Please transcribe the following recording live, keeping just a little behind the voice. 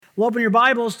We'll open your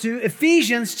Bibles to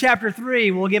Ephesians chapter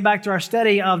 3. We'll get back to our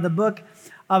study of the book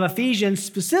of Ephesians.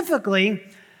 Specifically,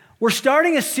 we're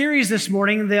starting a series this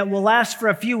morning that will last for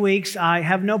a few weeks. I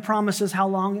have no promises how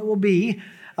long it will be,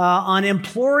 on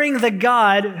imploring the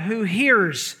God who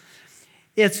hears.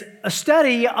 It's a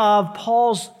study of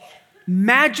Paul's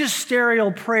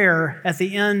magisterial prayer at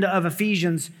the end of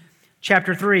Ephesians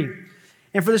chapter 3.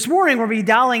 And for this morning, we'll be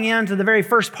dialing into the very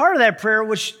first part of that prayer,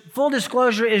 which, full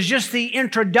disclosure, is just the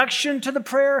introduction to the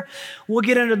prayer. We'll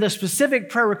get into the specific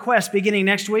prayer requests beginning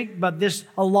next week, but there's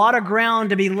a lot of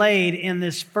ground to be laid in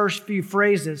this first few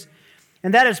phrases.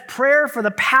 And that is prayer for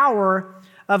the power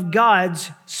of God's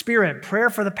Spirit. Prayer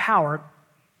for the power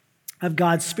of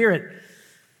God's Spirit.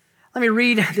 Let me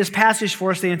read this passage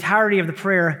for us, the entirety of the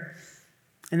prayer,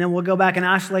 and then we'll go back and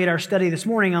isolate our study this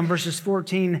morning on verses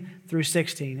 14 through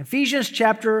 16. Ephesians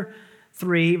chapter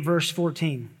 3, verse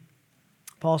 14.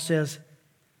 Paul says,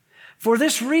 "For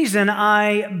this reason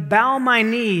I bow my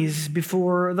knees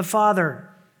before the Father,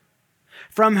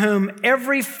 from whom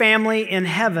every family in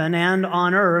heaven and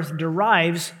on earth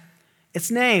derives its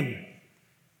name,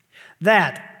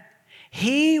 that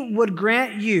he would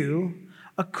grant you,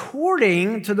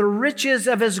 according to the riches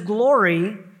of his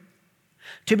glory,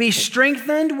 to be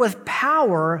strengthened with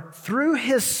power through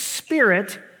his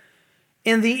Spirit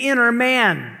in the inner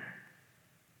man,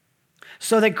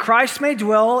 so that Christ may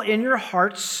dwell in your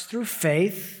hearts through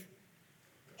faith,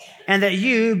 and that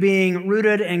you, being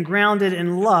rooted and grounded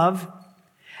in love,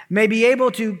 may be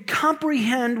able to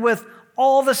comprehend with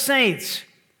all the saints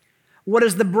what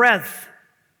is the breadth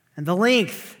and the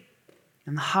length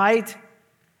and the height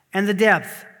and the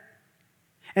depth,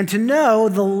 and to know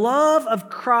the love of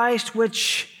Christ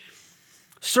which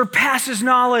surpasses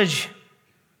knowledge,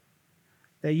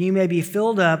 that you may be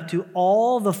filled up to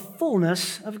all the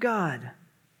fullness of God.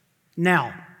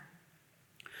 Now,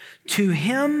 to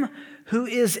him who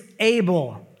is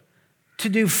able to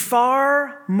do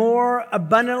far more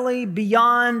abundantly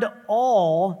beyond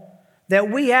all that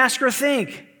we ask or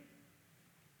think,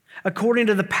 according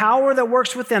to the power that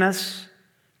works within us,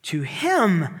 to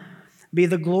him be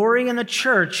the glory in the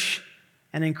church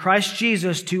and in Christ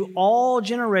Jesus to all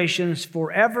generations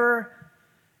forever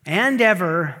and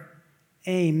ever.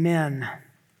 Amen."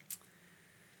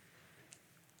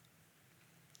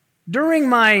 During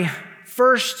my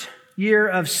first year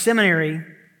of seminary,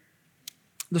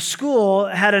 the school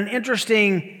had an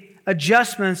interesting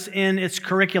adjustments in its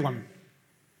curriculum.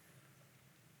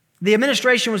 The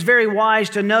administration was very wise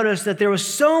to notice that there was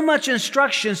so much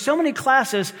instruction, so many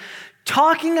classes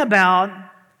talking about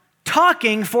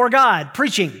talking for God,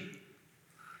 preaching.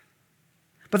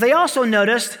 But they also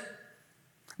noticed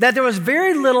that there was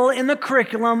very little in the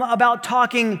curriculum about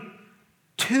talking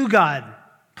to God,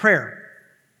 prayer.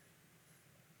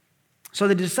 So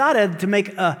they decided to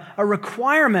make a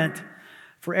requirement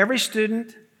for every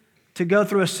student to go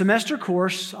through a semester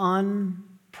course on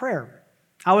prayer.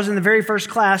 I was in the very first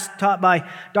class taught by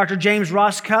Dr. James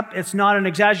Roscup. It's not an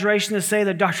exaggeration to say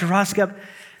that Dr. Roscup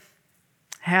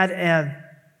had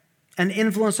an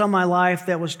influence on my life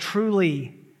that was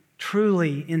truly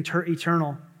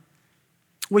eternal.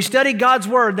 We studied God's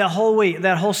Word that whole week,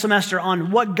 that whole semester,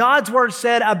 on what God's Word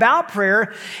said about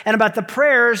prayer and about the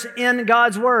prayers in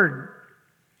God's Word.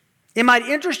 It might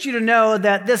interest you to know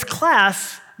that this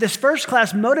first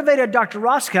class, motivated Dr.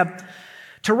 Roscup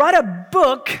to write a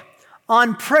book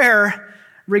on prayer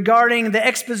regarding the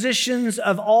expositions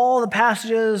of all the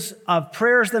passages of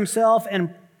prayers themselves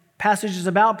and passages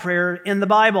about prayer in the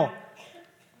Bible.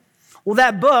 Well,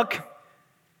 that book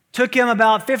took him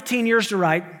about 15 years to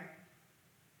write.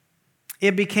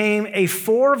 It became a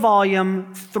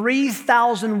 4-volume,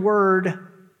 3,000-word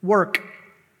work.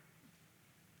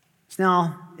 It's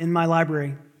now in my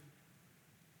library.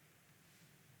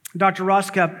 Dr.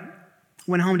 Roscup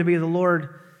went home to be with the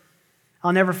Lord.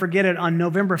 I'll never forget it, on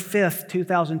November 5th,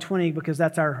 2020, because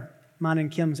that's mine and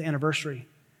Kim's anniversary.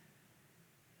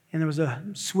 And there was a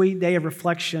sweet day of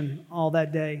reflection all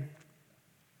that day.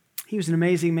 He was an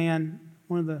amazing man,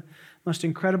 one of the most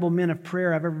incredible men of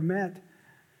prayer I've ever met.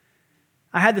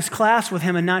 I had this class with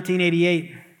him in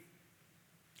 1988.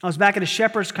 I was back at a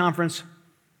Shepherd's Conference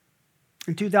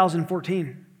in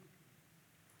 2014.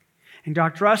 And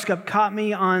Dr. Roscup caught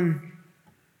me on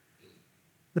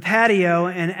the patio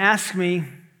and asked me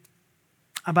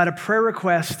about a prayer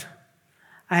request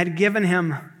I had given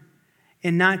him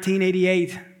in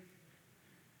 1988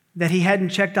 that he hadn't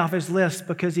checked off his list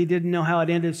because he didn't know how it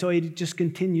ended, so he just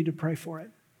continued to pray for it.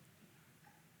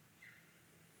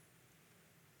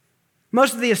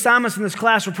 Most of the assignments in this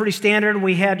class were pretty standard.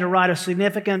 We had to write a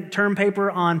significant term paper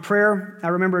on prayer. I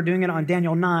remember doing it on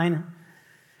Daniel 9.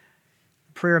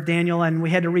 prayer of Daniel, and we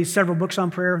had to read several books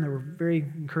on prayer, and they were very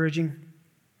encouraging.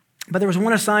 But there was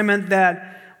one assignment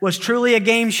that was truly a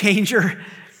game changer.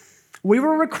 We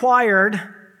were required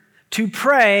to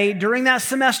pray during that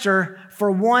semester for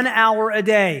 1 hour a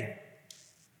day.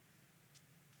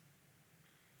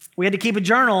 We had to keep a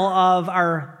journal of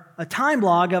a time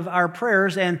log of our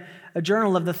prayers and a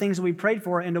journal of the things that we prayed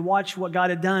for and to watch what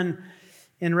God had done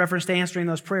in reference to answering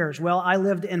those prayers. Well, I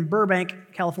lived in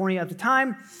Burbank, California at the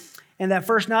time, and that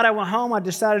first night I went home, I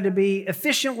decided to be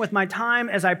efficient with my time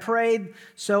as I prayed,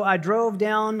 so I drove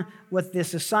down with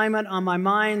this assignment on my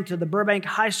mind to the Burbank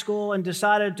High School and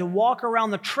decided to walk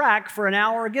around the track for an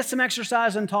hour, get some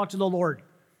exercise, and talk to the Lord.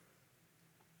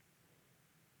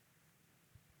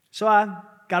 So I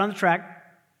got on the track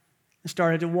and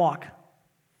started to walk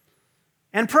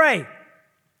and pray.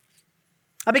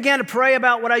 I began to pray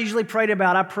about what I usually prayed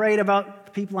about. I prayed about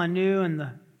the people I knew and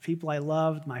the people I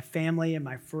loved, my family and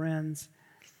my friends.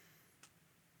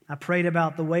 I prayed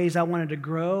about the ways I wanted to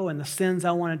grow and the sins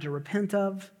I wanted to repent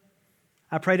of.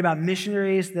 I prayed about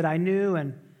missionaries that I knew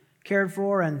and cared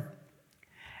for, and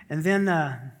then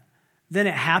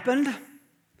it happened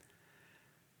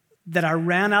that I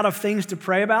ran out of things to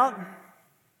pray about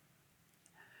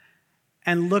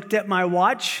and looked at my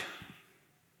watch,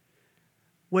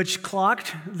 which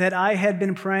clocked that I had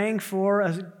been praying for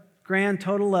a grand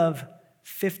total of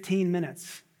 15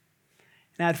 minutes.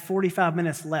 And I had 45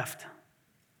 minutes left.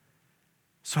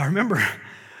 So I remember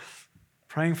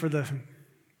praying for the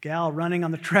gal running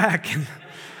on the track and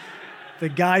the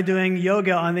guy doing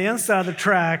yoga on the inside of the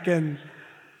track and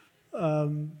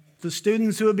the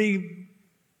students who would be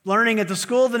learning at the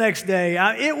school the next day.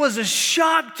 It was a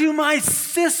shock to my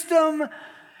system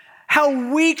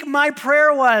how weak my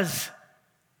prayer was.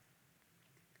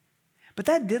 But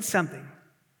that did something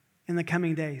in the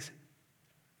coming days.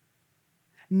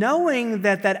 Knowing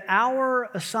that that hour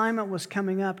assignment was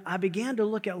coming up, I began to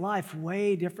look at life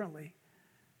way differently.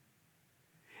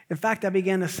 In fact, I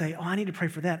began to say, I need to pray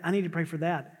for that. I need to pray for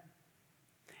that.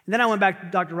 And then I went back to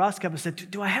Dr. Rosscup and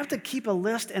said, do I have to keep a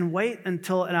list and wait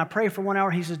until, and I pray for 1 hour?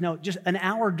 He says, no, just an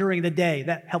hour during the day.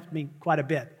 That helped me quite a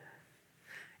bit.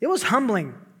 It was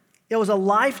humbling. It was a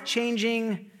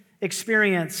life-changing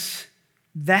experience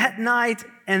that night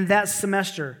and that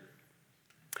semester.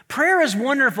 Prayer is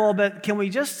wonderful, but can we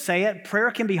just say it? Prayer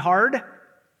can be hard.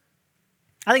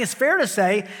 I think it's fair to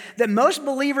say that most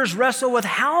believers wrestle with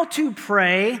how to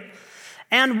pray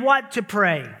and what to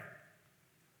pray.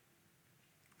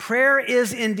 Prayer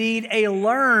is indeed a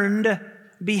learned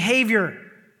behavior.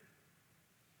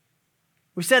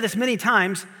 We've said this many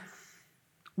times.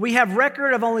 We have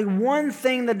record of only one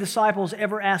thing the disciples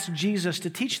ever asked Jesus to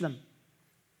teach them.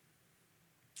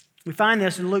 We find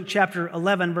this in Luke chapter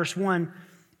 11, verse 1.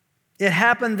 It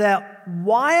happened that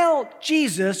while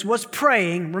Jesus was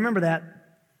praying, remember that,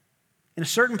 in a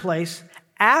certain place,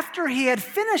 after he had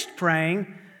finished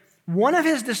praying, one of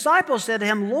his disciples said to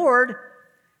him, Lord,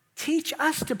 teach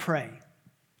us to pray.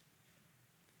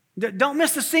 Don't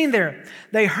miss the scene there.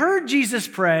 They heard Jesus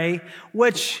pray,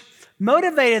 which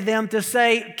motivated them to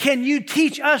say, can you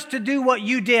teach us to do what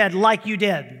you did like you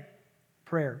did?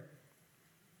 Prayer.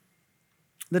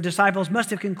 The disciples must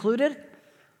have concluded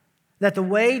that the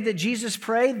way that Jesus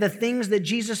prayed, the things that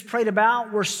Jesus prayed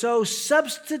about were so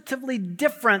substantively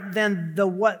different than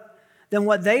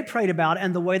what they prayed about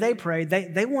and the way they prayed.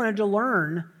 They wanted to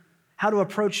learn how to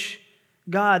approach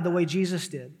God the way Jesus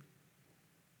did.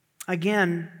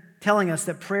 Again, telling us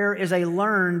that prayer is a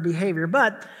learned behavior.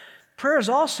 But prayer is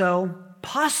also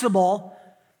possible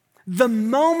the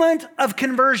moment of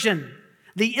conversion.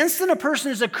 The instant a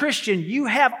person is a Christian, you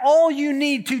have all you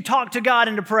need to talk to God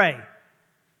and to pray.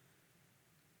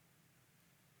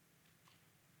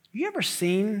 You ever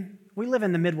seen, we live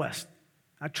in the Midwest.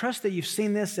 I trust that you've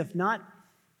seen this. If not,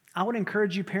 I would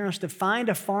encourage you parents to find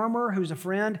a farmer who's a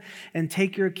friend and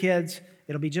take your kids.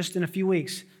 It'll be just in a few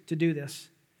weeks to do this.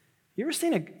 You ever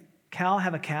seen a cow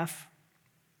have a calf?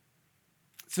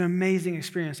 It's an amazing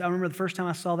experience. I remember the first time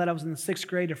I saw that, I was in the 6th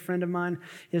grade. A friend of mine,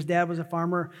 his dad was a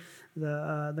farmer.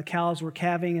 The cows were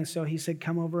calving, and so he said,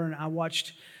 come over, and I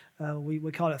watched. We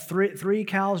called it three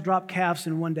cows drop calves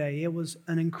in one day. It was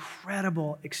an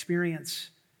incredible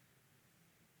experience.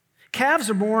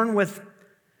 Calves are born with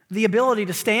the ability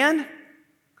to stand,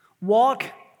 walk,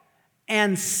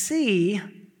 and see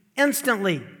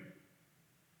instantly.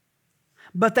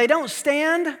 But they don't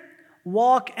stand,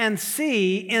 walk, and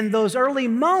see in those early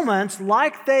moments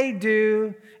like they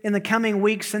do in the coming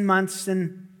weeks and months,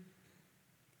 and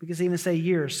we can even say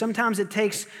years. Sometimes it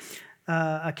takes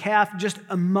a calf just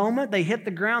a moment. They hit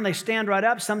the ground, they stand right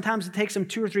up. Sometimes it takes them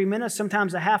 2 or 3 minutes,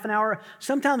 sometimes a half an hour,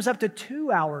 sometimes up to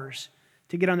 2 hours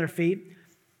to get on their feet.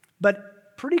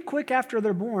 But pretty quick after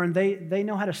they're born, they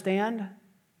know how to stand,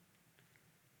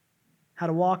 how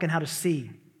to walk, and how to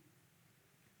see.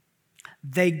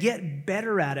 They get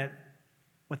better at it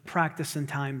with practice and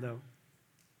time, though.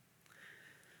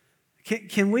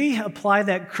 Can we apply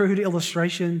that crude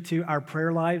illustration to our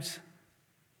prayer lives?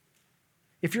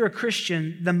 If you're a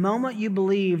Christian, the moment you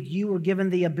believed, you were given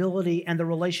the ability and the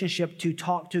relationship to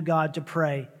talk to God, to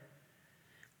pray.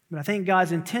 But I think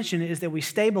God's intention is that we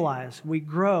stabilize, we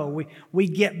grow, we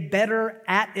get better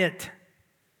at it.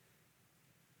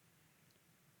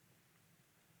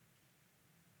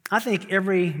 I think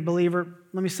every believer,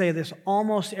 let me say this,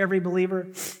 almost every believer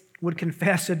would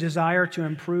confess a desire to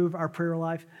improve our prayer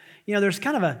life. You know, there's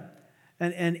kind of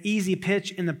an easy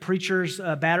pitch in the preacher's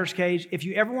batter's cage. If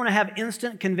you ever want to have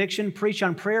instant conviction, preach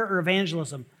on prayer or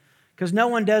evangelism, because no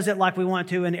one does it like we want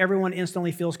to, and everyone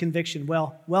instantly feels conviction.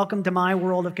 Well, welcome to my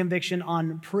world of conviction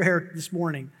on prayer this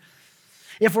morning.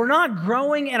 If we're not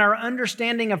growing in our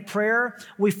understanding of prayer,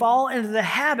 we fall into the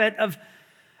habit of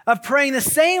praying the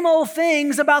same old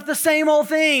things about the same old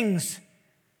things.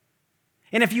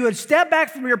 And if you would step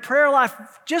back from your prayer life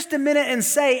just a minute and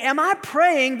say, am I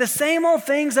praying the same old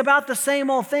things about the same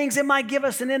old things? It might give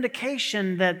us an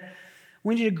indication that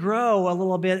we need to grow a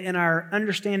little bit in our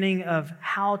understanding of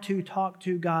how to talk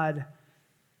to God.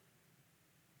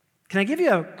 Can I give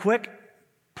you a quick,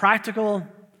 practical,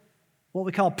 what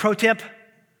we call pro tip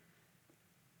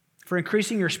for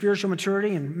increasing your spiritual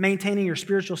maturity and maintaining your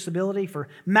spiritual stability, for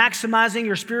maximizing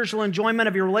your spiritual enjoyment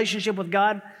of your relationship with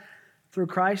God through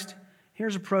Christ?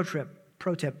 Here's a pro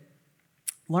tip.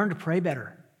 Learn to pray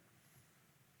better.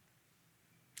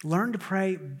 Learn to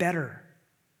pray better.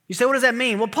 You say, what does that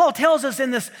mean? Well, Paul tells us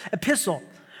in this epistle.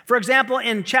 For example,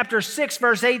 in chapter 6,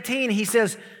 verse 18, he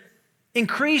says,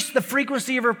 increase the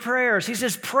frequency of your prayers. He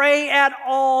says, pray at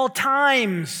all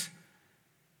times.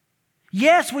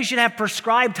 Yes, we should have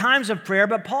prescribed times of prayer,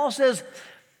 but Paul says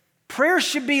prayer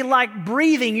should be like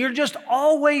breathing. You're just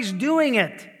always doing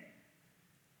it.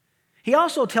 He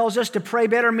also tells us to pray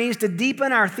better means to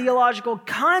deepen our theological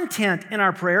content in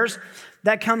our prayers.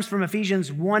 That comes from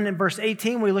Ephesians 1 and verse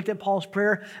 18. We looked at Paul's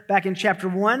prayer back in chapter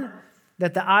 1,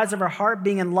 that the eyes of our heart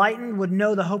being enlightened would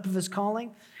know the hope of his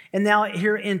calling. And now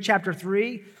here in chapter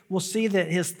 3, we'll see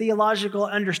that his theological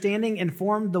understanding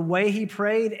informed the way he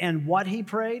prayed and what he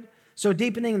prayed. So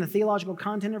deepening the theological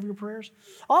content of your prayers.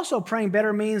 Also, praying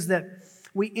better means that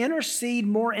we intercede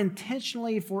more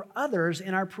intentionally for others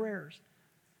in our prayers.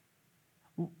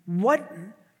 What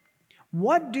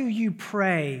do you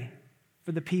pray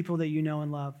for the people that you know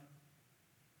and love?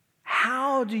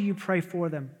 How do you pray for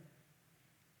them?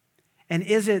 And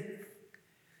is it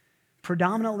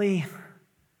predominantly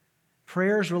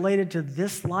prayers related to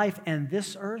this life and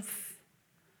this earth?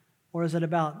 Or is it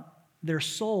about their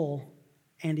soul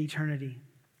and eternity?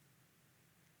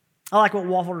 I like what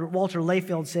Walter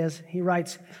Layfield says. He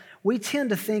writes, we tend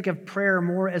to think of prayer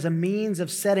more as a means of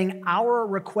setting our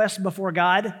requests before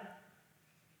God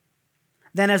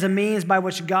than as a means by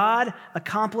which God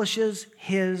accomplishes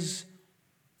his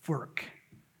work.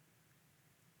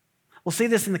 We'll see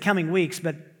this in the coming weeks,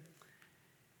 but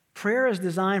prayer is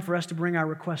designed for us to bring our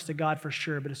requests to God for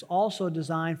sure, but it's also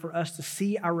designed for us to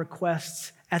see our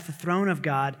requests at the throne of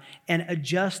God and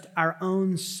adjust our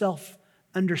own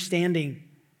self-understanding.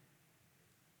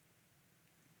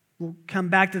 We'll come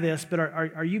back to this, but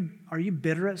are you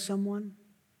bitter at someone?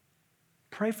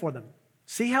 Pray for them.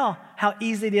 See how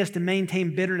easy it is to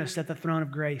maintain bitterness at the throne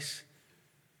of grace.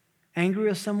 Angry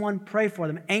with someone? Pray for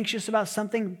them. Anxious about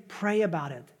something? Pray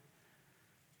about it.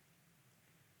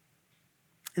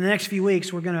 In the next few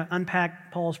weeks, we're going to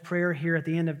unpack Paul's prayer here at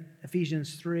the end of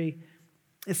Ephesians 3.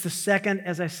 It's the second,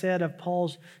 as I said, of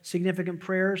Paul's significant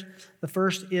prayers. The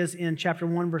first is in chapter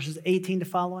 1, verses 18 to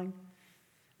following.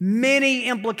 Many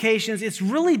implications. It's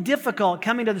really difficult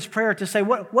coming to this prayer to say,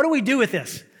 what do we do with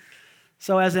this?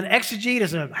 So as an exegete,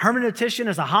 as a hermeneutician,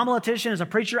 as a homiletician, as a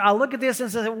preacher, I look at this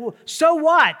and say, well, so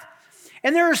what?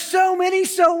 And there are so many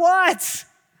so whats.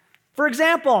 For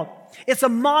example, it's a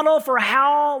model for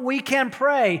how we can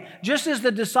pray. Just as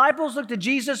the disciples looked at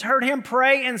Jesus, heard him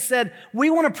pray, and said, we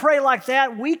want to pray like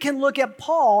that, we can look at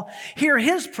Paul, hear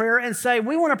his prayer, and say,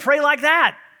 we want to pray like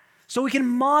that. So we can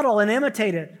model and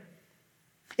imitate it.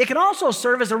 It can also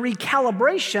serve as a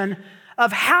recalibration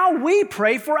of how we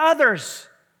pray for others.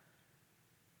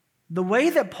 The way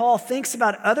that Paul thinks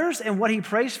about others and what he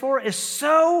prays for is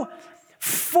so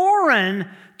foreign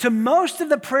to most of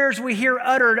the prayers we hear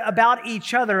uttered about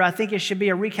each other. I think it should be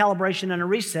a recalibration and a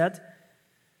reset.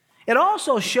 It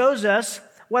also shows us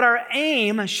what our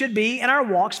aim should be in our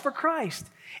walks for Christ.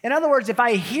 In other words, if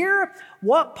I hear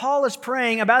what Paul is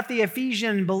praying about the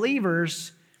Ephesian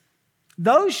believers,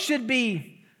 those should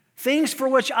be things for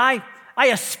which I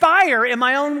aspire in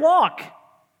my own walk.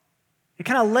 It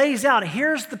kind of lays out,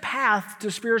 here's the path to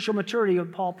spiritual maturity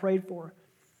that Paul prayed for.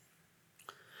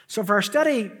 So for our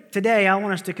study today, I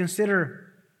want us to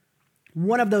consider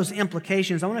one of those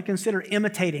implications. I want to consider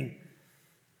imitating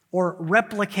or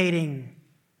replicating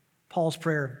Paul's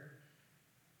prayer.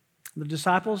 The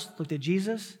disciples looked at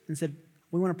Jesus and said,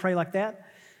 we want to pray like that.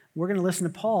 We're going to listen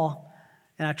to Paul,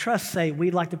 and I trust say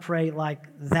we'd like to pray like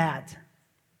that.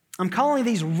 I'm calling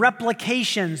these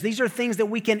replications. These are things that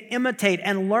we can imitate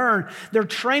and learn. They're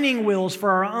training wheels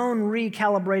for our own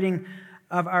recalibrating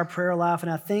of our prayer life,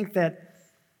 and I think that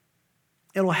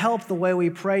it'll help the way we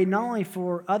pray, not only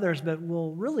for others, but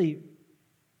will really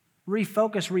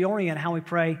refocus, reorient how we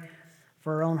pray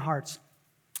for our own hearts.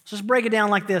 So let's break it down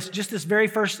like this. Just this very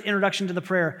first introduction to the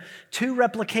prayer. 2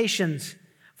 replications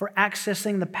for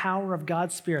accessing the power of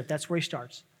God's Spirit. That's where he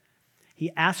starts.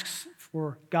 He asks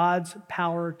for God's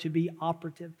power to be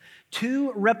operative.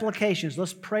 2 replications.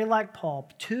 Let's pray like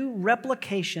Paul. 2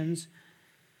 replications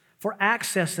for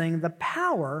accessing the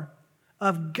power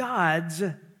of God's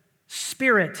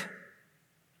Spirit.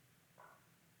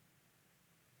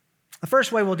 The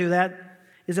first way we'll do that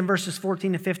is in verses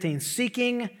 14 to 15,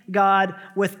 seeking God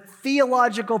with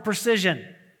theological precision.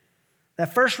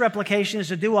 That first replication is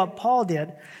to do what Paul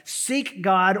did, seek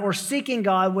God or seeking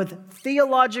God with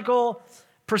theological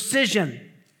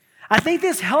precision. I think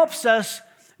this helps us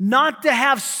not to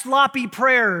have sloppy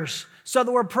prayers so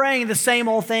that we're praying the same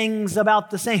old things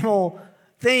about the same old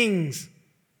things.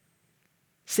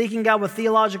 Seeking God with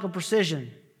theological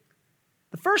precision.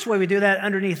 The first way we do that,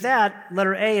 underneath that,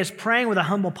 letter A, is praying with a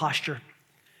humble posture.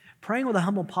 Praying with a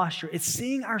humble posture. It's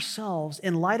seeing ourselves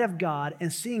in light of God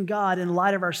and seeing God in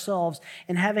light of ourselves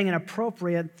and having an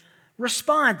appropriate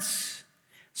response.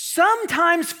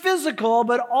 Sometimes physical,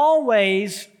 but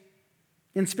always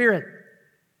in spirit.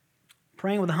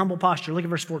 Praying with a humble posture. Look at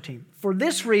verse 14. For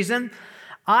this reason,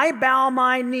 I bow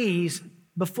my knees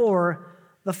before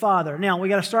the Father. Now, we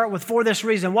got to start with for this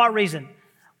reason. What reason?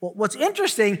 Well, what's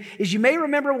interesting is you may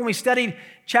remember when we studied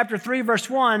chapter 3, verse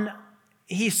 1,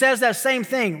 he says that same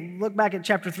thing. Look back at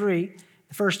chapter 3,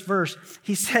 the first verse.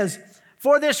 He says,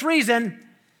 for this reason,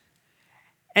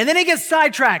 and then he gets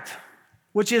sidetracked,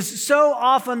 which is so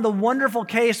often the wonderful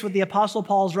case with the Apostle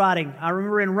Paul's writing. I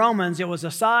remember in Romans, it was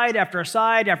aside after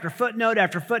footnote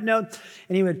after footnote,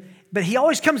 and but he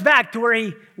always comes back to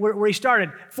where he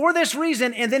started. For this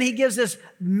reason, and then he gives this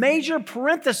major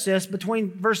parenthesis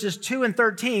between verses 2 and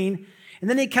 13, and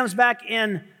then he comes back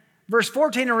in verse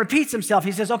 14 and repeats himself.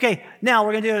 He says, okay, now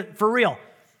we're going to do it for real.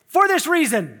 For this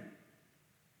reason.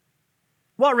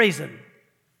 What reason?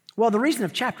 Well, the reason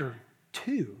of chapter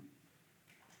 2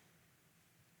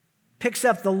 picks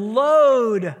up the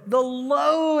load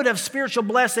of spiritual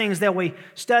blessings that we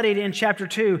studied in chapter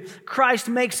 2. Christ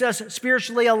makes us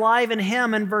spiritually alive in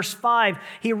Him in verse 5.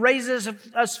 He raises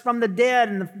us from the dead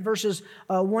in verses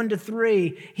 1 to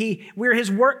 3. We're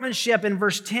His workmanship in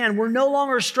verse 10. We're no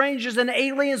longer strangers and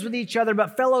aliens with each other,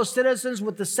 but fellow citizens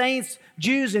with the saints,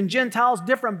 Jews and Gentiles,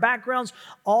 different backgrounds,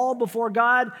 all before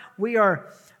God. We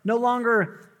are no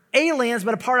longer aliens,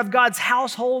 but a part of God's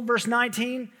household, verse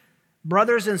 19.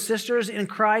 Brothers and sisters in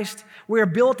Christ, we are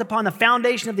built upon the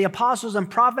foundation of the apostles and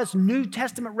prophets, New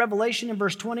Testament revelation in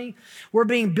verse 20. We're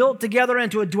being built together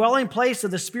into a dwelling place of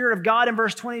the Spirit of God in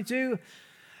verse 22.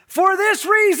 For this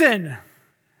reason,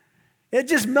 it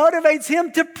just motivates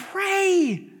him to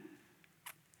pray.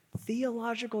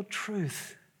 Theological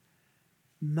truth.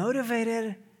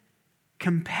 Motivated,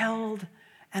 compelled,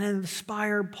 and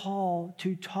inspired Paul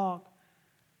to talk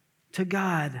to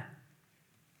God.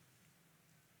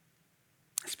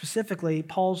 Specifically,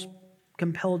 Paul's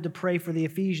compelled to pray for the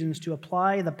Ephesians to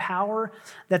apply the power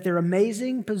that their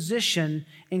amazing position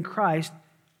in Christ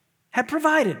had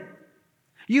provided.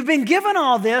 You've been given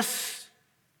all this.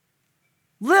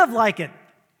 Live like it.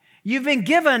 You've been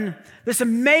given this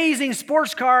amazing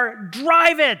sports car.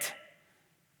 Drive it.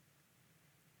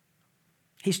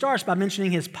 He starts by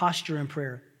mentioning his posture in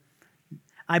prayer.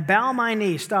 I bow my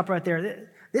knees. Stop right there.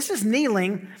 This is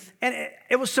kneeling, and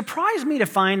it was surprised me to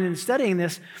find in studying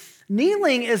this,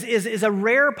 kneeling is a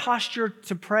rare posture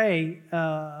to pray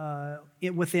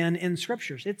within in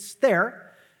Scriptures. It's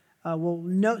there. We'll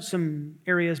note some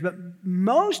areas, but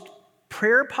most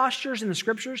prayer postures in the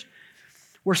Scriptures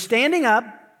were standing up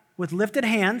with lifted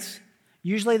hands,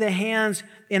 usually the hands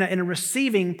in a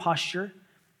receiving posture,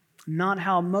 not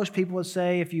how most people would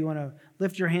say if you want to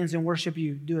lift your hands in worship,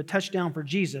 you do a touchdown for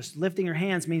Jesus. Lifting your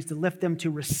hands means to lift them to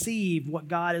receive what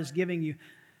God is giving you.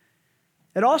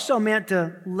 It also meant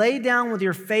to lay down with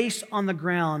your face on the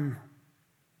ground,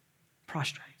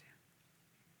 prostrate.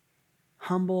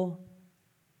 Humble,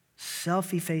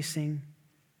 self-effacing,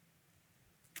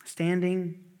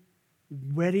 standing,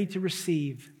 ready to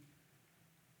receive.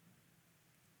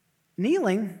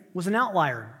 Kneeling was an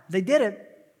outlier. They did it,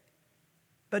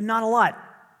 but not a lot.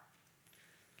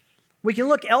 We can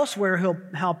look elsewhere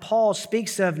how Paul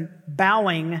speaks of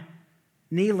bowing,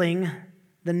 kneeling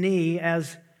the knee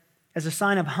as a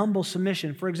sign of humble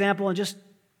submission. For example, and just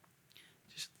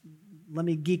let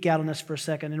me geek out on this for a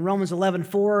second. In Romans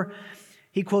 11:4,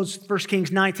 he quotes 1 Kings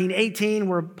 19:18,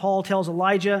 where God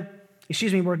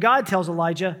tells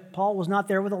Elijah, Paul was not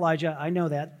there with Elijah, I know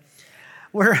that,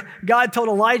 where God told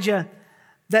Elijah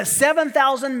that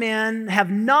 7,000 men have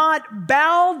not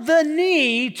bowed the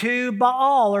knee to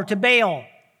Baal or to Baal,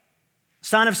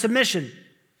 sign of submission.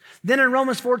 Then in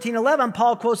Romans 14:11,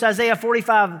 Paul quotes Isaiah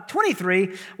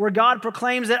 45:23, where God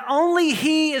proclaims that only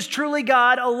He is truly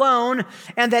God alone,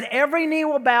 and that every knee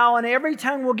will bow and every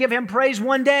tongue will give Him praise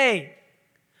one day.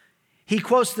 He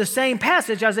quotes the same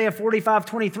passage, Isaiah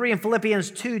 45:23 and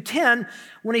Philippians 2:10,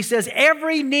 when he says,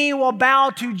 every knee will bow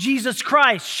to Jesus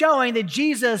Christ, showing that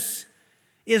Jesus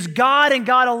is God and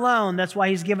God alone. That's why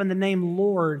He's given the name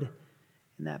Lord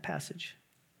in that passage.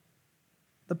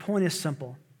 The point is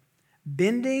simple.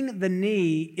 Bending the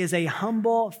knee is a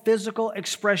humble physical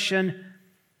expression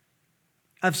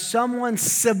of someone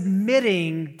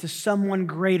submitting to someone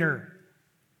greater.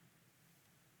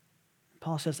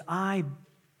 Paul says, I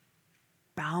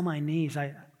bow my knees.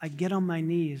 I get on my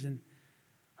knees in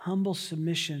humble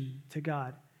submission to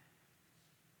God.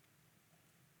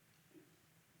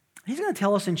 He's going to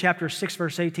tell us in chapter 6,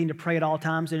 verse 18 to pray at all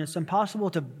times, and it's impossible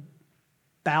to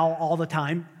bow all the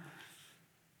time.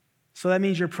 So that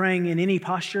means you're praying in any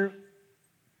posture.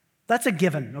 That's a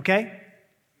given, okay?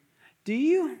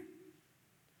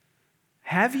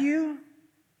 Have you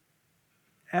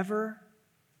ever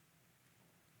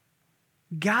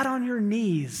got on your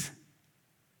knees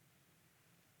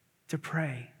to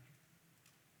pray?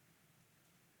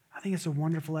 I think it's a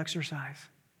wonderful exercise.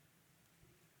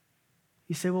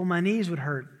 You say, well, my knees would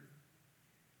hurt.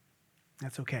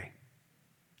 That's okay.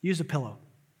 Use a pillow.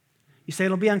 You say,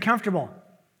 it'll be uncomfortable.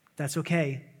 That's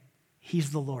okay.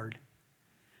 He's the Lord.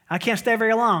 I can't stay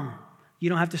very long. You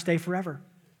don't have to stay forever.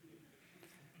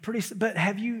 But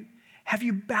have you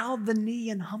bowed the knee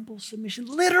in humble submission?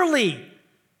 Literally.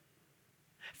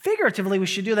 Figuratively, we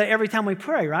should do that every time we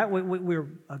pray, right? We're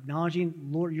acknowledging,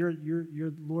 Lord, you're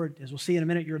Lord, as we'll see in a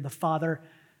minute, you're the Father.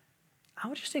 I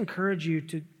would just encourage you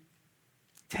to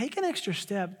take an extra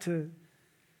step to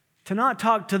not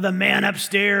talk to the man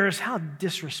upstairs. How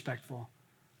disrespectful.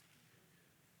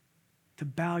 To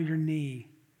bow your knee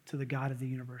to the God of the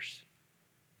universe.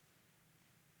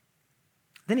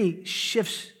 Then he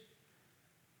shifts.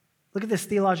 Look at this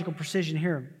theological precision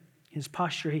here. His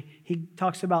posture. He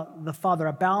talks about the Father.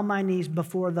 I bow my knees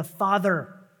before the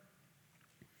Father.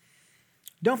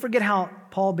 Don't forget how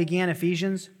Paul began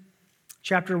Ephesians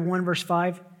chapter 1, verse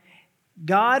 5.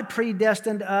 God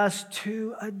predestined us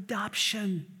to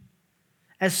adoption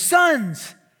as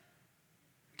sons,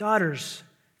 daughters,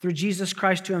 through Jesus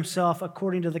Christ to Himself,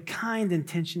 according to the kind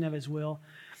intention of His will.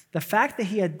 The fact that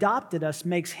He adopted us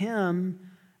makes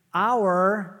Him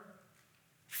our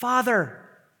Father,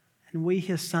 and we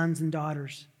His sons and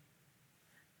daughters.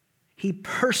 He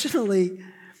personally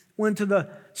went to the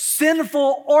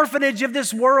sinful orphanage of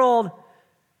this world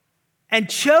and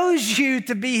chose you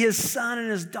to be His son and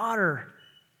His daughter.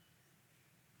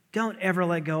 Don't ever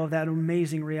let go of that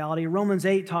amazing reality. Romans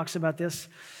 8 talks about this.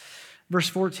 Verse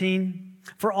 14,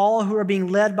 for all who are being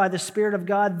led by the Spirit of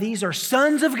God, these are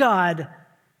sons of God.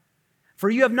 For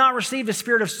you have not received a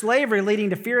spirit of slavery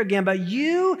leading to fear again, but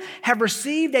you have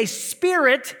received a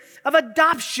spirit of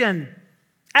adoption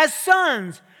as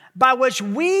sons, by which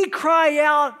we cry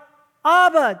out,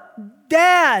 Abba,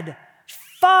 Dad,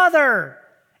 Father,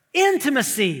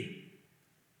 intimacy.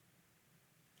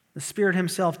 The Spirit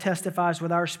Himself testifies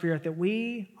with our spirit that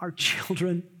we are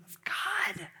children of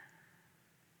God.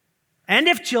 And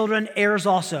if children, heirs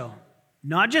also,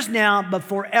 not just now, but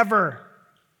forever.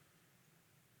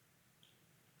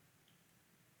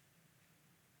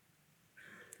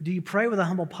 Do you pray with a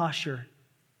humble posture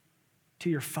to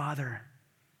your Father?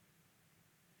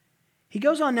 He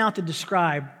goes on now to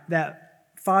describe that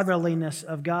fatherliness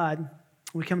of God.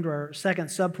 We come to our second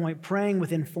subpoint, praying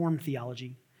with informed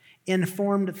theology.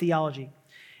 Informed theology.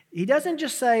 He doesn't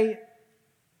just say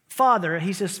Father,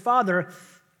 he says Father.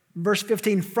 Verse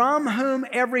 15, from whom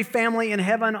every family in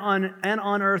heaven and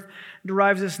on earth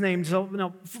derives its name.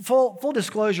 So, full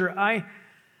disclosure,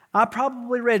 I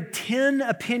probably read 10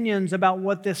 opinions about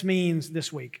what this means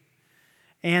this week,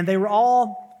 and they were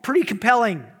all pretty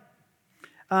compelling.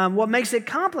 What makes it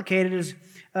complicated is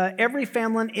every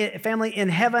family in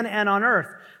heaven and on earth.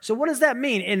 So what does that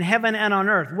mean, in heaven and on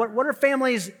earth? What are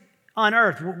families on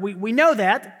earth? We know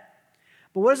that,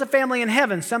 but what is a family in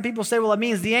heaven? Some people say, well, it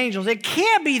means the angels. It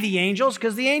can't be the angels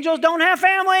because the angels don't have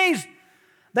families.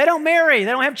 They don't marry.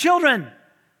 They don't have children.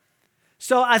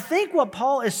 So I think what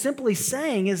Paul is simply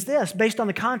saying is this, based on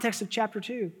the context of chapter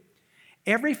 2.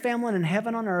 Every family in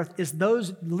heaven on earth is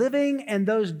those living and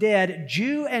those dead,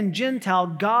 Jew and Gentile.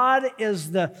 God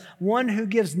is the one who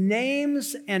gives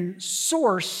names and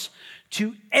source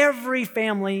to every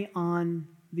family on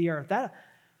the earth.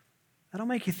 That'll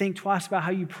make you think twice about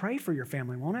how you pray for your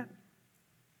family, won't it?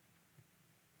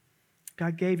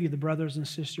 God gave you the brothers and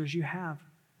sisters you have,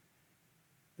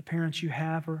 the parents you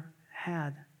have or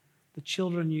had, the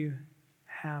children you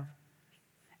have.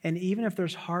 And even if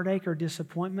there's heartache or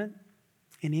disappointment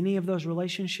in any of those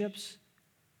relationships,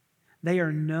 they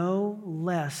are no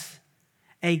less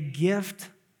a gift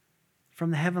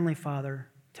from the Heavenly Father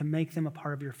to make them a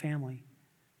part of your family.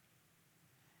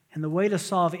 And the way to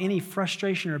solve any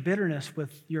frustration or bitterness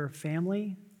with your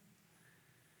family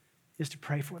is to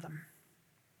pray for them,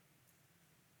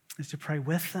 is to pray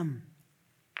with them,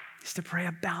 is to pray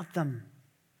about them.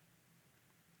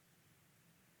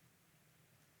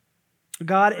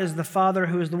 God is the Father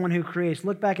who is the one who creates.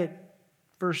 Look back at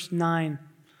verse 9.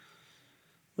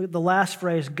 Look at the last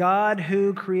phrase, God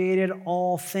who created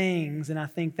all things. And I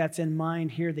think that's in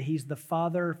mind here, that He's the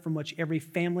Father from which every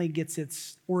family gets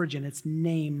its origin, its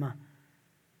name.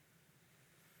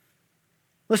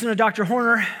 Listen to Dr.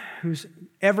 Horner, who's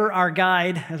ever our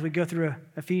guide as we go through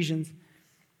Ephesians.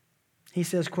 He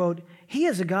says, quote, He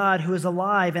is a God who is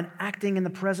alive and acting in the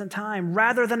present time,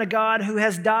 rather than a God who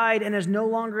has died and is no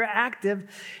longer active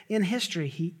in history.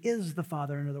 He is the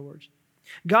Father, in other words.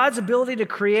 God's ability to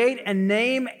create and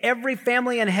name every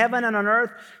family in heaven and on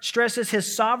earth stresses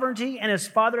His sovereignty and His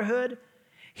fatherhood.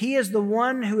 He is the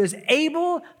one who is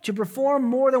able to perform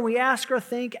more than we ask or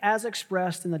think, as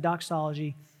expressed in the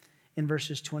doxology in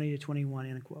verses 20 to 21,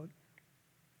 end quote.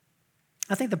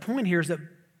 I think the point here is that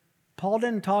Paul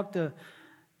didn't talk to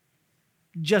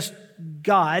just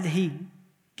God. He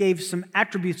gave some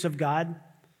attributes of God.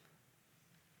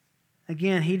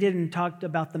 Again, he didn't talk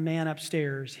about the man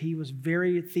upstairs. He was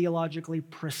very theologically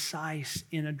precise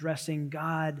in addressing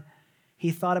God.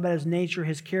 He thought about His nature,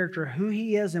 His character, who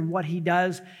He is and what He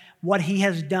does, what He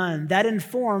has done. That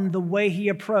informed the way he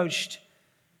approached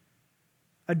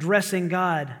addressing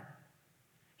God.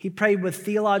 He prayed with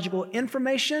theological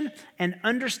information and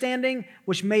understanding,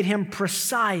 which made him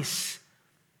precise.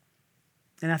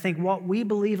 And I think what we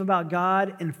believe about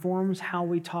God informs how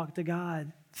we talk to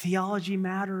God. Theology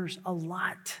matters a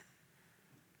lot.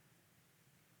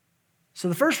 So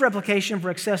the first replication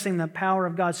for accessing the power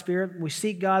of God's Spirit, we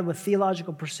seek God with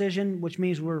theological precision, which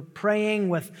means we're praying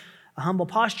with a humble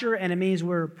posture, and it means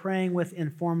we're praying with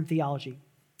informed theology.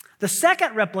 The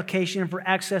second replication for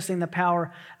accessing the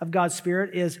power of God's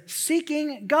Spirit is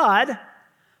seeking God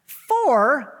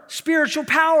for spiritual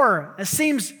power. It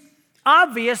seems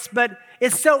obvious, but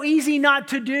it's so easy not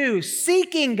to do.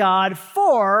 Seeking God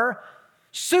for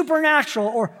supernatural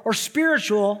or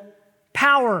spiritual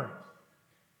power.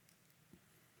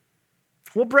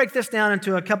 We'll break this down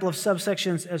into a couple of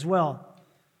subsections as well.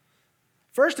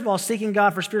 First of all, seeking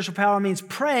God for spiritual power means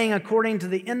praying according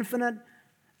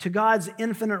to God's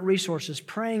infinite resources.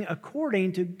 Praying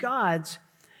according to God's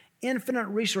infinite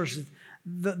resources.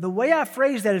 The way I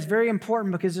phrase that is very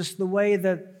important because it's the way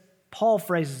that Paul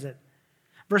phrases it.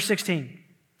 Verse 16,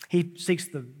 he seeks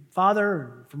the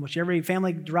Father, from which every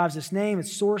family derives its name,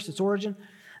 its source, its origin.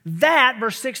 That,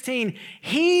 verse 16,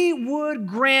 He would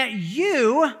grant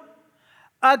you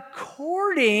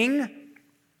according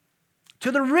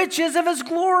to the riches of His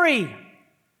glory.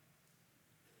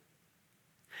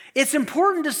 It's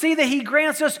important to see that He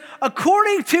grants us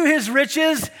according to His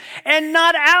riches and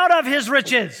not out of His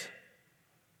riches.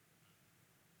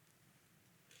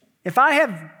 If I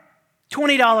have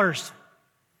 $20,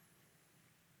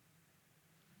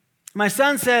 my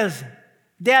son says,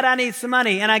 Dad, I need some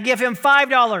money, and I give him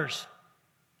 $5.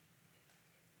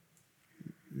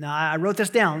 Now, I wrote this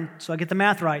down so I get the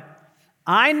math right.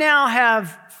 I now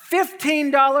have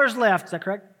 $15 left. Is that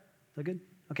correct? Is that good?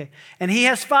 Okay. And he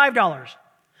has $5.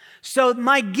 So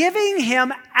my giving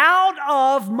him out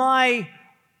of my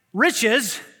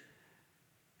riches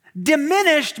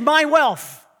diminished my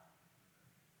wealth.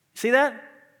 See that?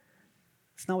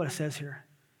 That's not what it says here.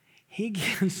 He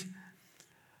gives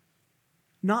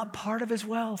not part of his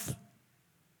wealth.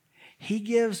 He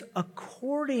gives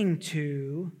according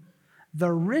to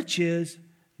the riches,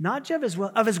 not just of his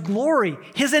wealth, of his glory,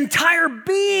 his entire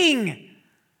being.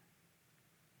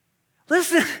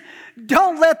 Listen,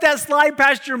 don't let that slide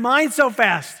past your mind so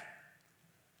fast.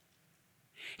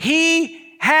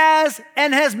 He has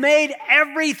and has made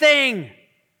everything.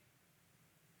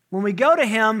 When we go to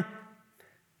him,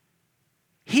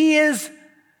 he is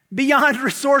beyond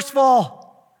resourceful.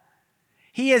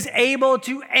 He is able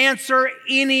to answer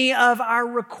any of our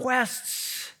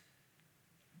requests.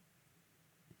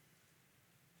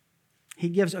 He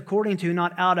gives according to,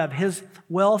 not out of. His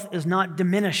wealth is not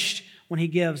diminished when he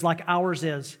gives like ours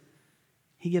is.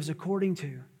 He gives according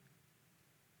to.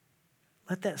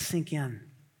 Let that sink in.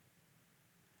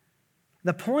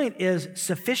 The point is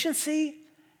sufficiency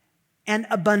and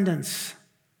abundance.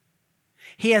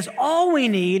 He has all we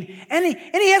need, and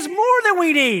he has more than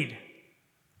we need.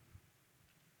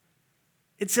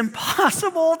 It's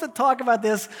impossible to talk about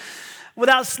this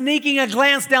without sneaking a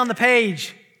glance down the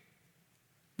page.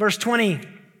 Verse 20.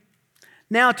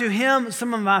 Now to him,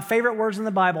 some of my favorite words in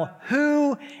the Bible,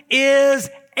 who is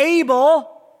able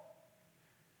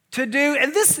to do,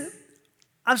 and this,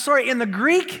 in the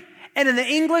Greek and in the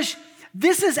English,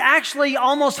 this is actually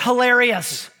almost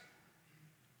hilarious.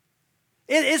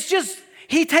 It's just,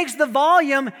 he takes the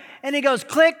volume and he goes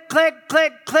click, click,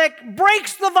 click, click,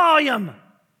 breaks the volume.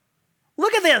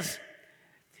 Look at this.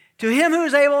 To him who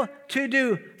is able to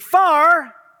do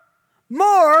far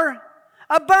more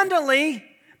abundantly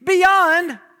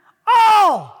beyond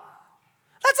all.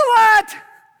 That's a lot.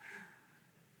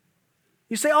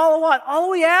 You say, all of what? All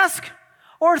we ask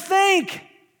or think.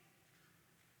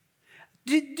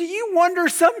 Do you wonder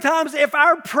sometimes if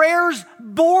our prayers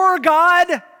bore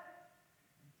God?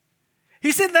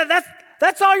 He said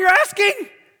that's all you're asking?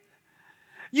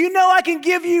 You know I can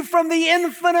give you from the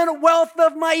infinite wealth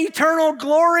of my eternal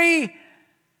glory.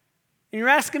 And you're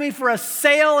asking me for a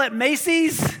sale at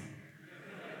Macy's?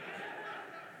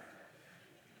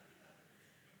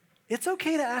 It's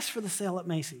okay to ask for the sale at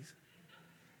Macy's.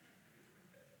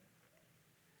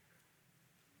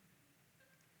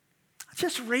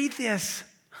 Just read this.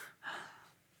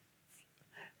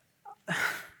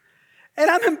 And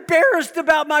I'm embarrassed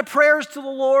about my prayers to the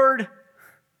Lord.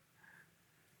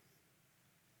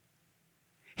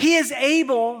 He is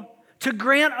able to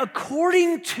grant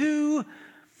according to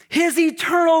his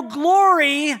eternal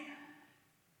glory.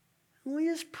 We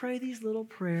just pray these little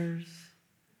prayers.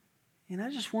 And I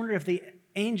just wonder if the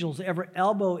angels ever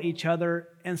elbow each other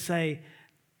and say,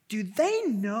 do they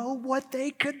know what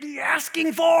they could be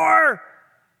asking for?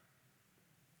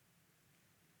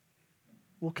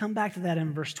 We'll come back to that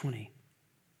in verse 20.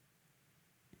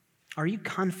 Are you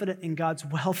confident in God's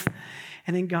wealth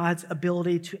and in God's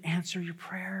ability to answer your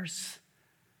prayers?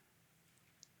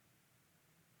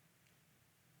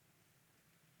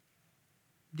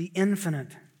 The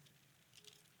infinite,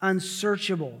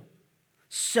 unsearchable,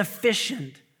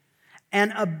 sufficient,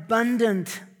 and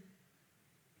abundant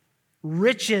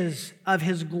riches of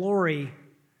his glory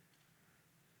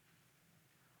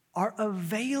are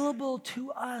available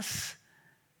to us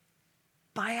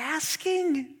by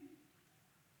asking.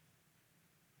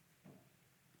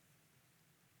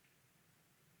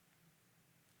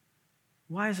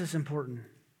 Why is this important?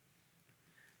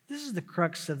 This is the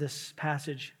crux of this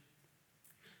passage.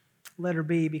 Letter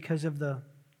B, because of our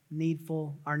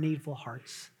needful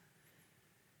hearts.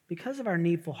 Because of our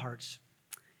needful hearts.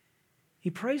 He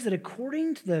prays that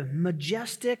according to the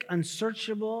majestic,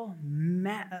 unsearchable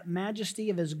majesty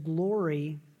of his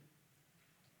glory,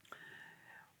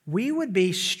 we would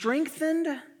be strengthened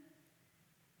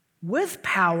with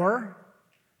power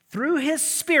through his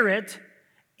Spirit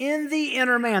in the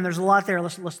inner man. There's a lot there.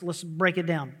 Let's break it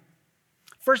down.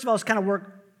 First of all, let's kind of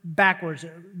work backwards.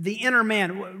 The inner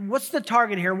man. What's the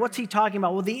target here? What's he talking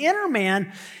about? Well, the inner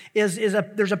man there's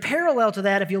a parallel to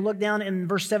that if you look down in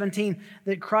verse 17,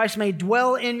 that Christ may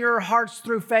dwell in your hearts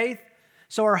through faith.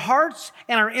 So our hearts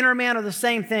and our inner man are the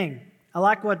same thing. I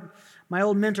like what my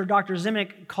old mentor, Dr.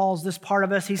 Zimick, calls this part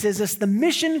of us. He says it's the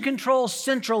mission control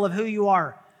central of who you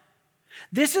are.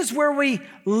 This is where we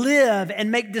live and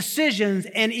make decisions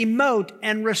and emote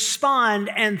and respond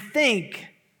and think.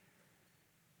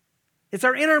 It's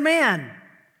our inner man.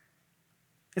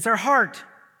 It's our heart.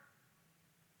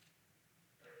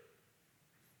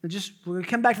 We'll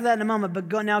come back to that in a moment, but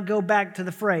go back to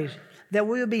the phrase that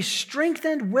we will be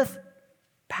strengthened with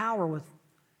power, with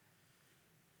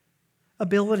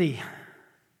ability.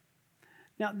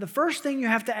 Now, the first thing you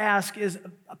have to ask is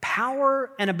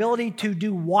power and ability to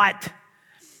do what?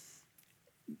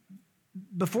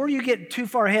 Before you get too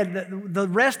far ahead, the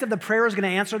rest of the prayer is going to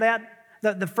answer that.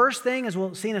 The first thing, as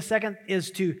we'll see in a second,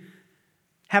 is to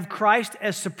have Christ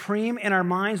as supreme in our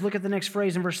minds. Look at the next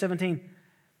phrase in verse 17.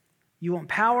 You want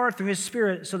power through His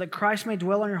Spirit so that Christ may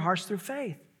dwell in your hearts through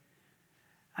faith.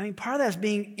 I mean, part of that is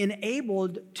being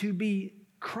enabled to be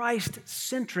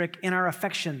Christ-centric in our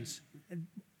affections.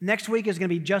 Next week is going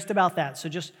to be just about that, so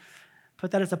just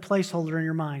put that as a placeholder in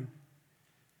your mind.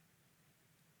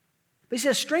 But he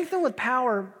says, strengthen with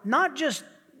power, not just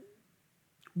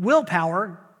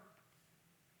willpower,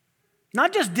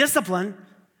 not just discipline,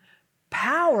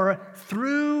 power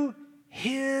through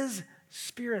His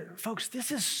Spirit. Folks,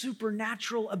 this is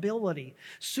supernatural ability,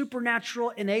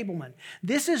 supernatural enablement.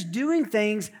 This is doing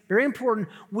things, very important,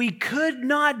 we could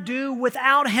not do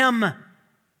without Him.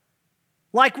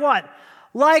 Like what?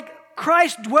 Like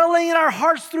Christ dwelling in our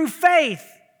hearts through faith.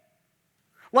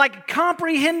 Like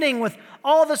comprehending with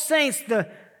all the saints the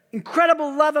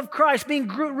incredible love of Christ, being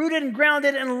rooted and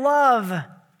grounded in love,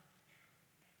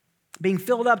 being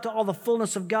filled up to all the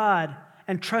fullness of God,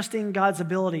 and trusting God's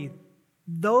ability.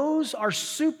 Those are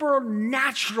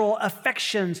supernatural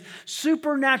affections,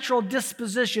 supernatural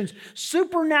dispositions,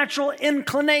 supernatural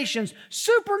inclinations,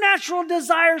 supernatural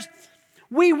desires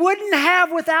we wouldn't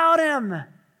have without Him.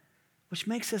 Which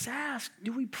makes us ask,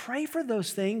 do we pray for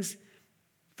those things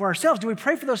for ourselves? Do we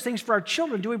pray for those things for our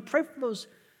children? Do we pray for those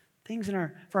things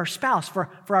for our spouse, for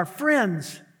our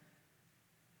friends?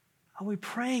 Are we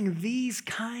praying these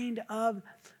kind of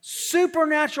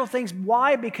supernatural things?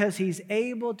 Why? Because He's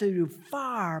able to do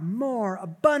far more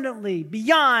abundantly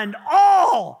beyond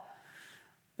all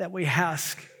that we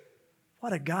ask.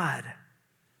 What a God.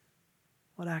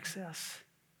 What access.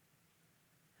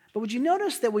 But would you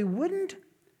notice that we wouldn't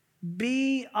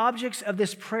be objects of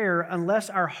this prayer unless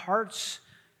our hearts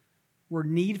were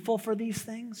needful for these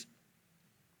things?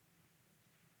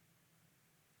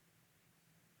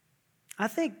 I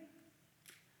think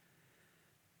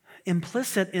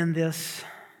implicit in this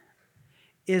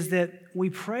is that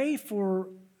we pray for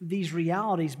these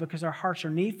realities because our hearts are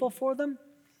needful for them,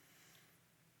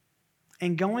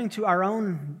 and going to our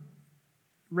own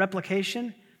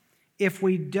replication, if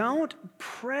we don't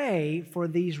pray for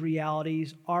these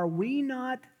realities, are we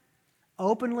not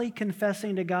openly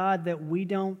confessing to God that we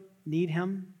don't need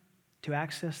Him to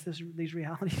access these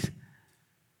realities?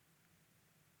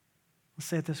 Let's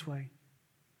say it this way.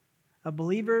 A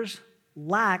believer's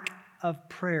lack of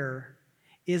prayer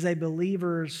is a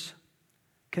believer's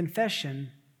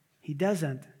confession. She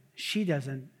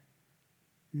doesn't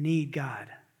need God.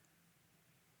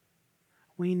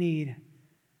 We need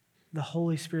the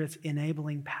Holy Spirit's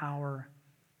enabling power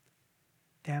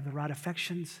to have the right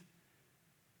affections,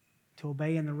 to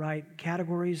obey in the right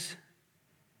categories.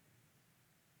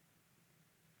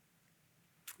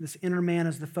 This inner man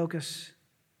is the focus.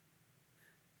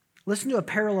 Listen to a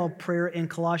parallel prayer in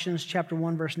Colossians chapter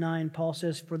 1, verse 9. Paul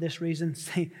says, for this reason,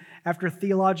 after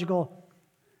theological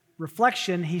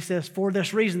reflection, he says, for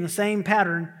this reason, the same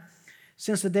pattern,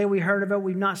 since the day we heard of it,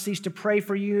 we've not ceased to pray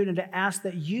for you and to ask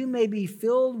that you may be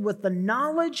filled with the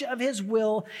knowledge of His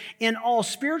will in all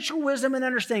spiritual wisdom and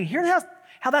understanding. Hear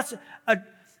how that's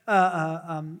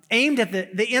aimed at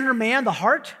the inner man, the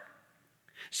heart,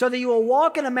 so that you will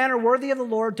walk in a manner worthy of the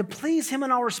Lord, to please Him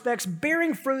in all respects,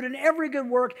 bearing fruit in every good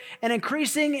work and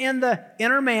increasing in the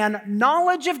inner man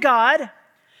knowledge of God,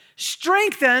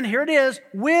 strengthened, here it is,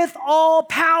 with all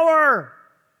power.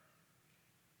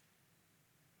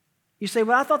 You say,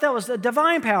 well, I thought that was a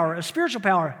divine power, a spiritual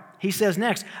power. He says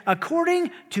next,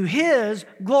 according to His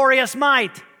glorious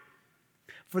might,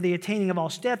 for the attaining of all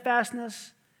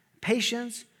steadfastness,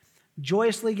 patience,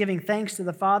 joyously giving thanks to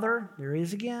the Father, there he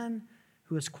is again,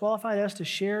 who has qualified us to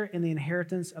share in the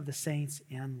inheritance of the saints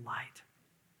in light.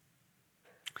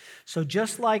 So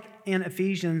just like in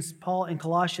Ephesians, Paul in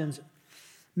Colossians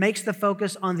makes the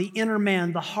focus on the inner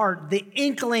man, the heart, the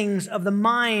inklings of the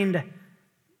mind,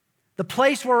 the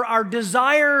place where our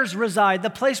desires reside, the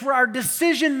place where our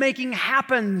decision-making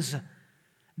happens.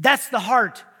 That's the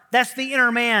heart. That's the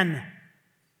inner man.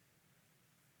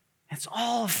 It's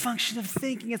all a function of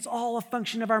thinking. It's all a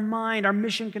function of our mind, our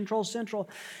mission control central.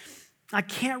 I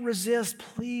can't resist.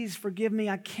 Please forgive me.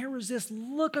 I can't resist.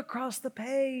 Look across the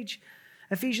page.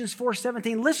 Ephesians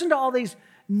 4:17. Listen to all these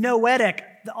noetic,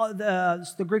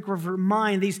 the Greek word for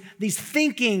mind, these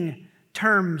thinking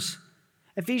terms.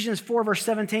 Ephesians 4, verse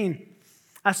 17.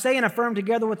 I say and affirm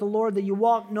together with the Lord that you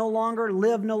live no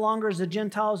longer as the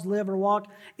Gentiles live or walk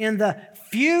in the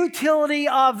futility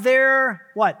of their,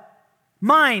 what?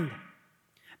 Mind.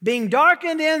 Being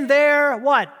darkened in their,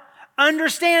 what?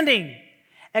 Understanding.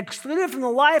 Excluded from the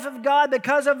life of God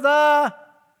because of the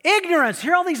ignorance.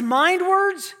 Hear all these mind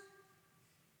words?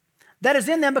 That is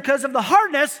in them because of the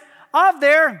hardness of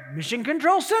their mission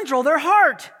control central, their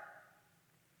heart.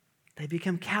 They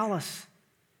become callous,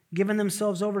 giving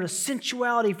themselves over to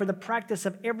sensuality for the practice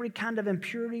of every kind of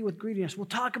impurity with greediness. We'll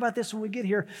talk about this when we get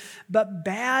here. But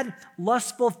bad,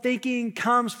 lustful thinking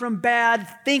comes from bad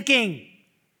thinking.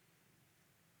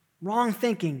 Wrong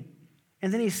thinking.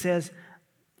 And then he says,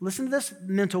 listen to this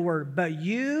mental word, but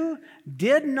you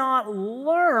did not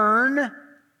learn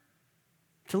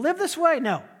to live this way?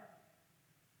 No.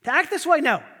 To act this way?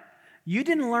 No. You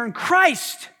didn't learn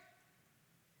Christ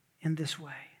in this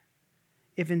way.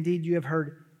 If indeed you have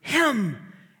heard Him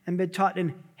and been taught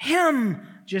in Him,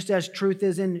 just as truth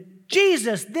is in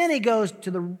Jesus, then he goes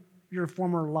to your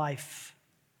former life.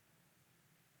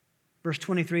 Verse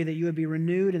 23, that you would be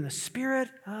renewed in the spirit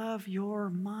of your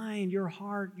mind, your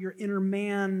heart, your inner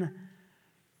man.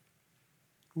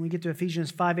 When we get to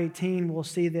Ephesians 5:18, we'll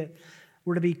see that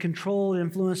we're to be controlled,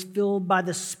 influenced, filled by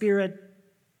the Spirit,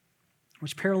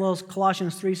 which parallels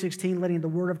Colossians 3:16, letting the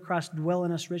word of Christ dwell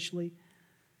in us richly.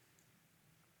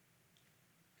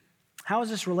 How is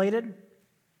this related?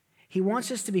 He wants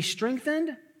us to be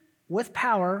strengthened with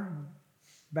power,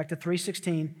 back to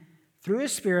 3:16, through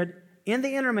His Spirit, in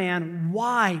the inner man.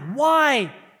 Why?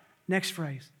 Why? Next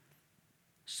phrase.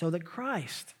 So that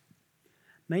Christ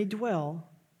may dwell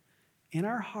in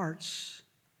our hearts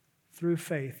through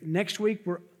faith. Next week,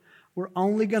 we're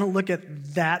only going to look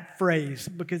at that phrase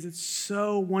because it's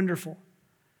so wonderful.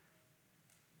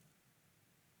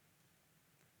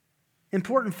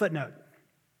 Important footnote.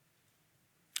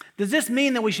 Does this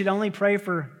mean that we should only pray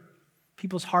for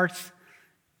people's hearts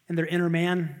and their inner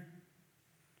man?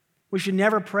 We should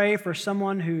never pray for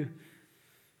someone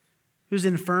who's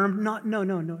infirm? No,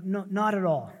 not at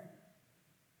all.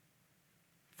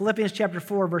 Philippians chapter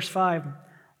 4, verse 5.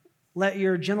 Let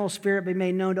your gentle spirit be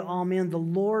made known to all men. The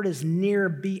Lord is near.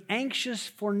 Be anxious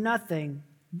for nothing,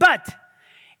 but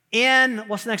in,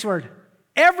 what's the next word?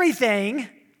 Everything,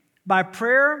 by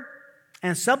prayer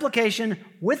and supplication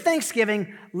with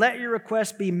thanksgiving, let your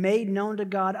requests be made known to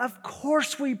God. Of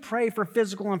course we pray for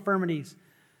physical infirmities.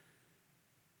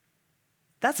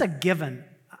 That's a given.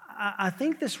 I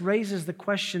think this raises the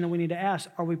question that we need to ask,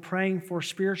 are we praying for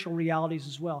spiritual realities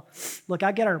as well? Look,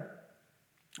 I get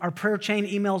our prayer chain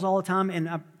emails all the time, and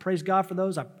I praise God for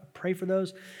those. I pray for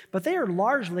those. But they are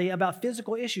largely about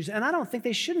physical issues, and I don't think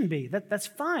they shouldn't be. That's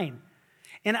fine.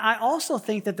 And I also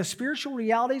think that the spiritual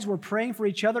realities we're praying for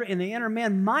each other in the inner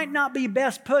man might not be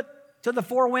best put to the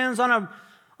four winds on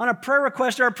a prayer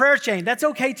request or a prayer chain. That's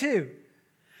okay too.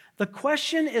 The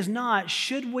question is not,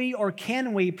 should we or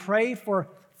can we pray for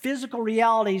physical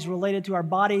realities related to our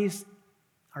bodies,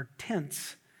 our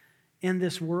tents in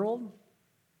this world?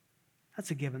 That's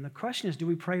a given. The question is, do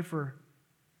we pray for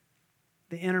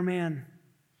the inner man,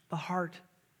 the heart,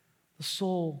 the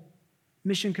soul,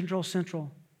 mission control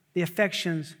central, the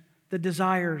affections, the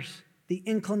desires, the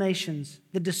inclinations,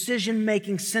 the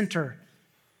decision-making center?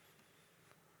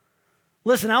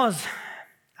 Listen, I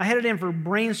headed in for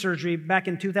brain surgery back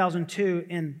in 2002,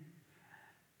 and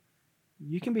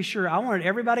you can be sure I wanted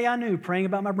everybody I knew praying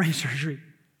about my brain surgery.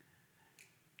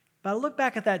 But I look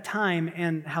back at that time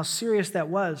and how serious that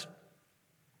was.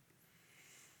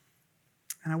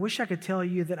 And I wish I could tell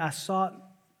you that I sought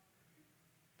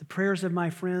the prayers of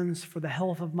my friends for the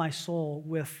health of my soul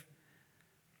with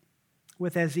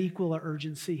as equal an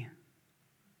urgency.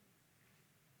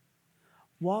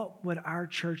 What would our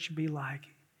church be like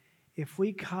if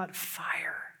we caught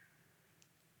fire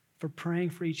for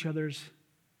praying for each other's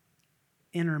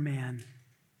inner man,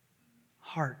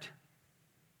 heart,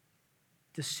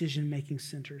 decision-making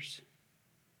centers?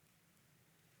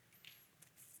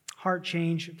 Heart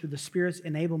change through the Spirit's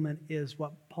enablement is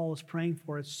what Paul is praying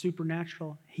for. It's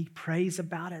supernatural. He prays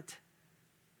about it.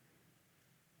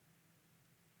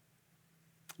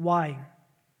 Why?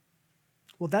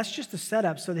 Well, that's just a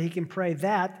setup so that he can pray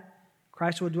that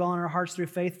Christ will dwell in our hearts through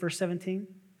faith, verse 17.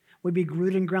 We'd be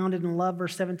rooted and grounded in love,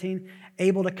 verse 17.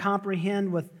 Able to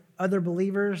comprehend with other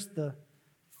believers the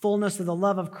fullness of the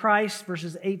love of Christ,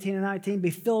 verses 18 and 19.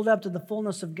 Be filled up to the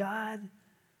fullness of God.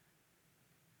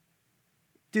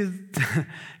 Do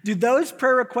those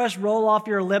prayer requests roll off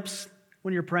your lips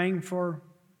when you're praying for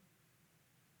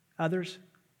others?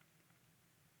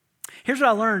 Here's what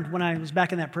I learned when I was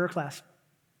back in that prayer class.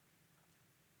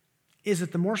 Is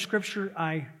that the more scripture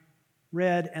I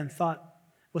read and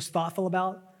was thoughtful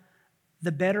about,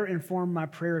 the better informed my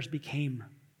prayers became.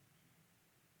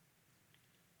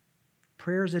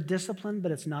 Prayer is a discipline,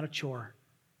 but it's not a chore.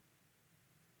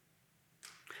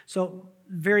 So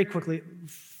very quickly,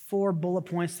 4 bullet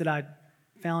points that I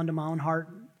found in my own heart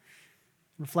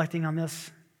reflecting on this.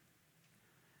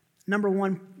 Number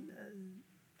 1,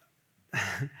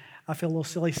 I feel a little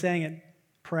silly saying it.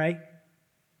 Pray.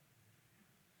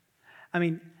 I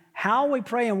mean, how we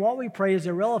pray and what we pray is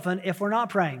irrelevant if we're not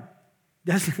praying.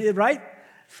 Right?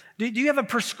 Do you have a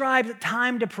prescribed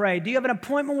time to pray? Do you have an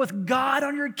appointment with God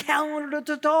on your calendar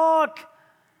to talk?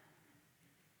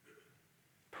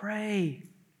 Pray.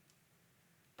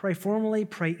 Pray formally,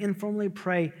 pray informally,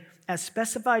 pray at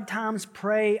specified times,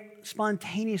 pray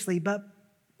spontaneously, but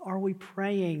are we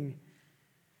praying?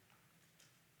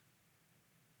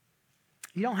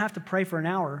 You don't have to pray for an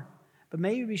hour, but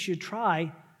maybe we should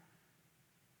try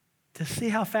to see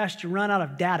how fast you run out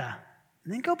of data,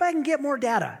 and then go back and get more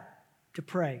data to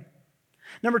pray.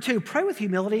 Number 2, pray with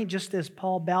humility, just as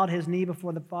Paul bowed his knee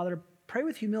before the Father. Pray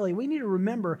with humility. We need to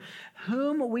remember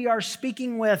whom we are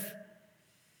speaking with.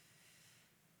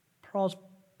 Paul's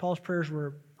prayers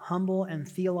were humble and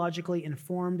theologically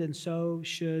informed, and so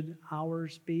should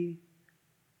ours be.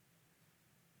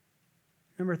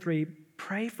 Number 3,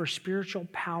 pray for spiritual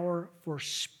power, for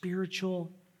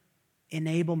spiritual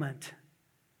enablement,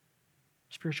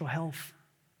 spiritual health.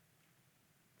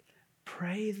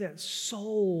 Pray that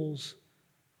souls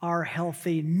are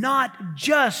healthy, not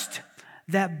just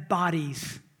that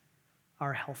bodies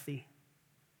are healthy.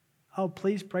 Oh,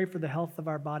 please pray for the health of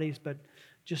our bodies, but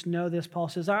just know this, Paul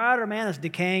says, our outer man is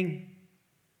decaying.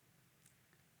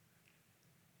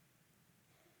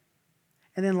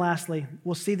 And then lastly,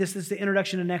 we'll see this is the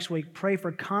introduction to next week. Pray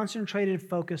for concentrated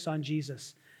focus on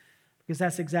Jesus, because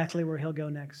that's exactly where he'll go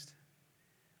next.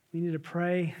 We need to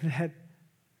pray that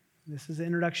this is the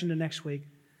introduction to next week,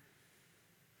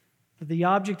 that the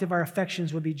object of our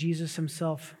affections would be Jesus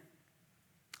himself,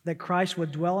 that Christ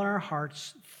would dwell in our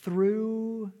hearts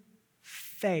through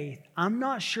faith. I'm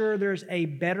not sure there's a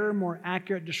better, more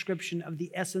accurate description of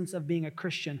the essence of being a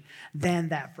Christian than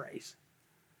that phrase.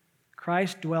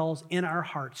 Christ dwells in our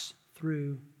hearts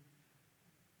through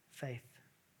faith.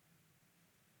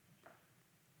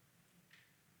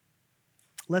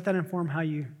 Let that inform how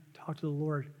you talk to the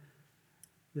Lord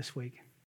this week.